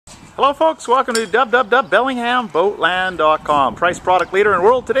Hello folks, welcome to www.bellinghamboatland.com. Price product leader in the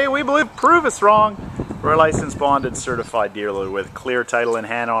world. Today we believe prove us wrong. We're a licensed, bonded, certified dealer with clear title in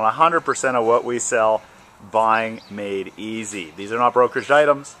hand on 100% of what we sell. Buying made easy. These are not brokerage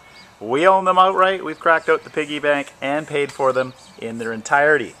items. We own them outright. We've cracked out the piggy bank and paid for them in their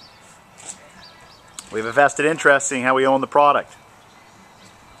entirety. We have a vested interest in how we own the product.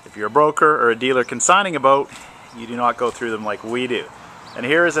 If you're a broker or a dealer consigning a boat, you do not go through them like we do. And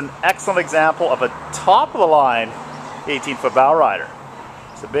here is an excellent example of a top-of-the-line 18-foot Bowrider.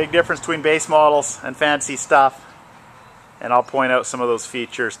 It's a big difference between base models and fancy stuff, and I'll point out some of those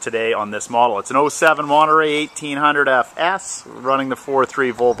features today on this model. It's an 07 Monterey 1800 FS running the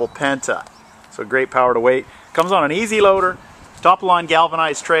 4.3 Volvo Penta. So great power to weight. Comes on an easy loader, top-of-the-line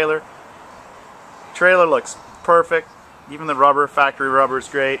galvanized trailer. Trailer looks perfect. Even the rubber, factory rubber, is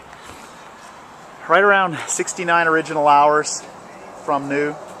great. Right around 69 original hours from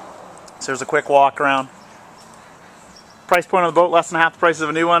new. So there's a quick walk around. Price point on the boat, less than half the price of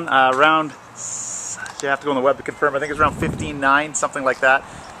a new one. Around, you have to go on the web to confirm, I think it's around $15,900, something like that.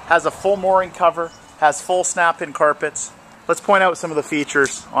 Has a full mooring cover, has full snap-in carpets. Let's point out some of the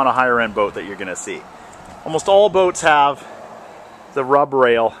features on a higher end boat that you're going to see. Almost all boats have the rub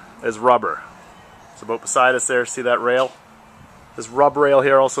rail as rubber. There's a boat beside us there, see that rail? This rub rail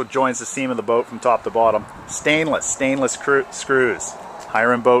here also joins the seam of the boat from top to bottom. Stainless screws.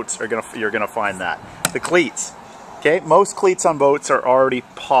 Higher end boats you're gonna find that. The cleats. Okay, most cleats on boats are already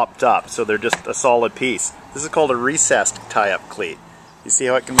popped up, so they're just a solid piece. This is called a recessed tie-up cleat. You see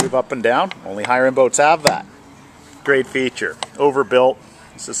how it can move up and down? Only higher end boats have that. Great feature. Overbuilt.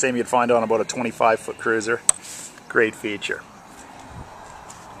 It's the same you'd find on about a 25-foot cruiser. Great feature.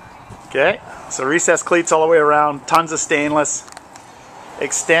 Okay, so recessed cleats all the way around. Tons of stainless.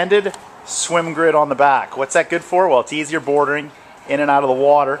 Extended swim grid on the back. What's that good for? Well, it's easier bordering in and out of the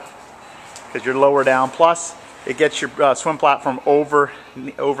water because you're lower down. Plus, it gets your swim platform over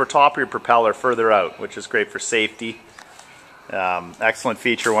top of your propeller further out, which is great for safety. Excellent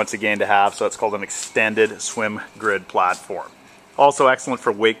feature once again to have. So it's called an extended swim grid platform. Also excellent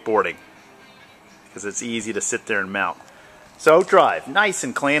for wakeboarding because it's easy to sit there and mount. So drive, nice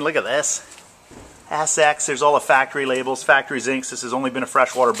and clean. Look at this. SX, there's all the factory labels, factory zincs. This has only been a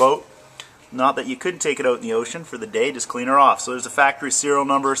freshwater boat. Not that you couldn't take it out in the ocean for the day, just clean her off. So there's the factory serial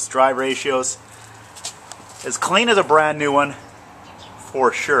numbers, drive ratios. As clean as a brand new one,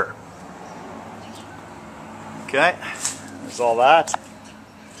 for sure. Okay, there's all that.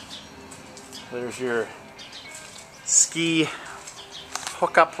 There's your ski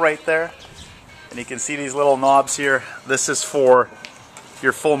hookup right there. And you can see these little knobs here. This is for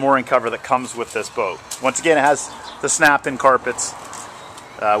your full mooring cover that comes with this boat. Once again, it has the snap-in carpets,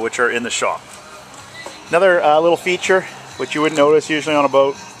 which are in the shop. Another little feature, which you wouldn't notice usually on a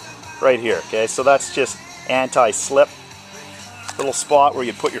boat, right here. Okay, so that's just anti-slip. Little spot where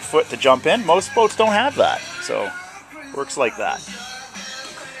you put your foot to jump in. Most boats don't have that, so it works like that.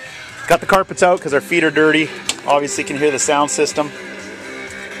 Got the carpets out because our feet are dirty. Obviously, you can hear the sound system.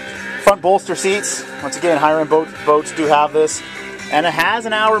 Front bolster seats. Once again, higher end boats do have this. And it has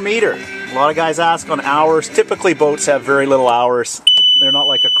an hour meter. A lot of guys ask on hours. Typically boats have very little hours. They're not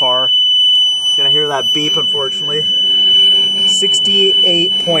like a car. Gonna hear that beep, unfortunately.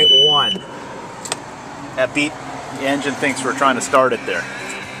 68.1. That beep, the engine thinks we're trying to start it there.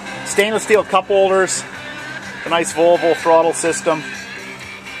 Stainless steel cup holders. A nice Volvo throttle system.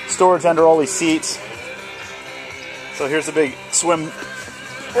 Storage under all these seats. So here's a big swim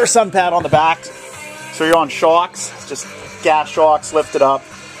or sun pad on the back. So you're on shocks. It's just gas shocks lifted up.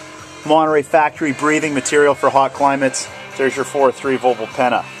 Monterey factory breathing material for hot climates. There's your 4.3 Volvo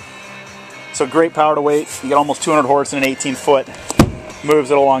Penta. So great power to weight. You get almost 200 horse in an 18-foot. Moves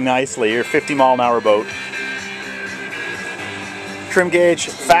it along nicely. Your 50-mile-an-hour boat. Trim gauge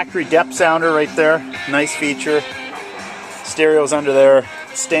factory depth sounder right there. Nice feature. Stereos under there.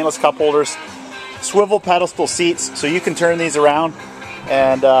 Stainless cup holders. Swivel pedestal seats, so you can turn these around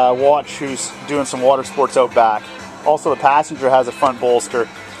and watch who's doing some water sports out back. Also, the passenger has a front bolster,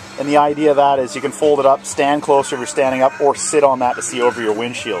 and the idea of that is you can fold it up, stand closer if you're standing up, or sit on that to see over your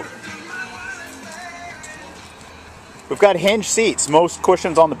windshield. We've got hinge seats. Most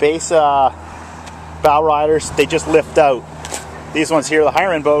cushions on the base Bowriders, they just lift out. These ones here, the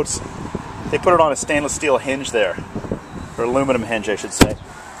higher end boats, they put it on a stainless steel hinge there, or aluminum hinge I should say.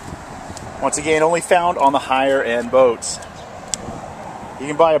 Once again, only found on the higher end boats. You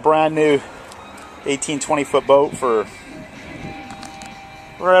can buy a brand new 18-20 foot boat for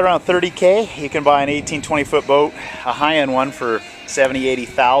right around 30K. You can buy an 18-20 foot boat, a high end one for 70,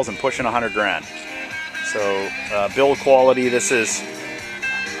 80,000, pushing 100 grand. So build quality, this is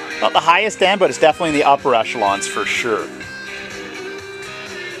Not the highest end, but it's definitely in the upper echelons for sure.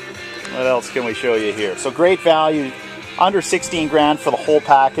 What else can we show you here? So great value, under 16 grand for the whole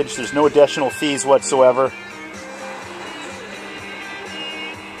package. There's no additional fees whatsoever.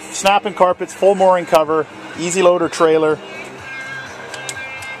 Snapping carpets, full mooring cover, easy loader trailer.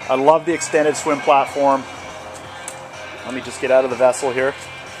 I love the extended swim platform. Let me just get out of the vessel here.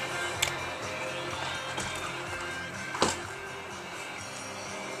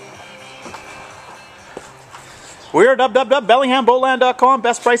 We are www.bellinghamboatland.com,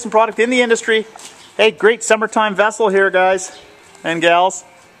 best price and product in the industry. Hey, great summertime vessel here, guys and gals.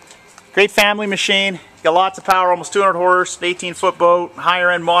 Great family machine. Got lots of power, almost 200 horse, 18-foot boat, higher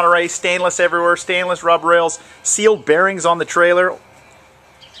end Monterey, stainless everywhere, stainless rub rails, sealed bearings on the trailer.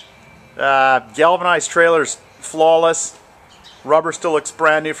 Galvanized trailer's flawless. Rubber still looks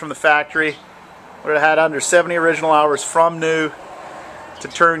brand new from the factory. Would have had under 70 original hours from new to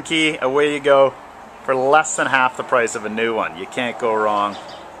turnkey. Away you go for less than half the price of a new one. You can't go wrong.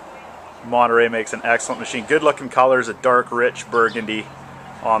 Monterey makes an excellent machine. Good looking colors, a dark rich burgundy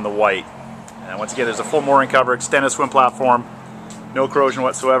on the white. And once again, there's a full mooring cover, extended swim platform, no corrosion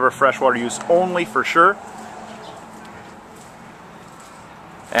whatsoever, freshwater use only for sure.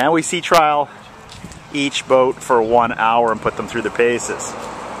 And we sea trial each boat for 1 hour and put them through the paces.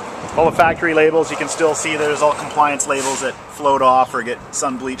 All the factory labels, you can still see there's all compliance labels that float off or get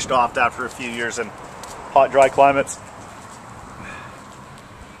sun bleached off after a few years in hot, dry climates.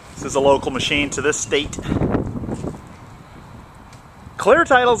 This is a local machine to this state. Clear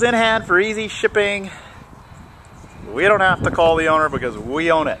titles in hand for easy shipping. We don't have to call the owner because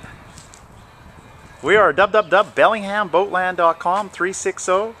we own it. We are www.bellinghamboatland.com,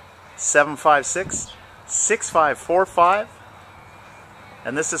 360-756-6545.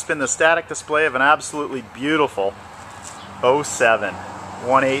 And this has been the static display of an absolutely beautiful 07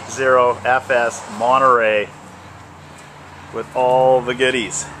 180 FS Monterey with all the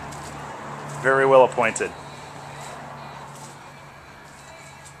goodies. Very well appointed.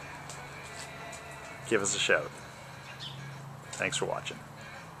 Give us a shout. Thanks for watching.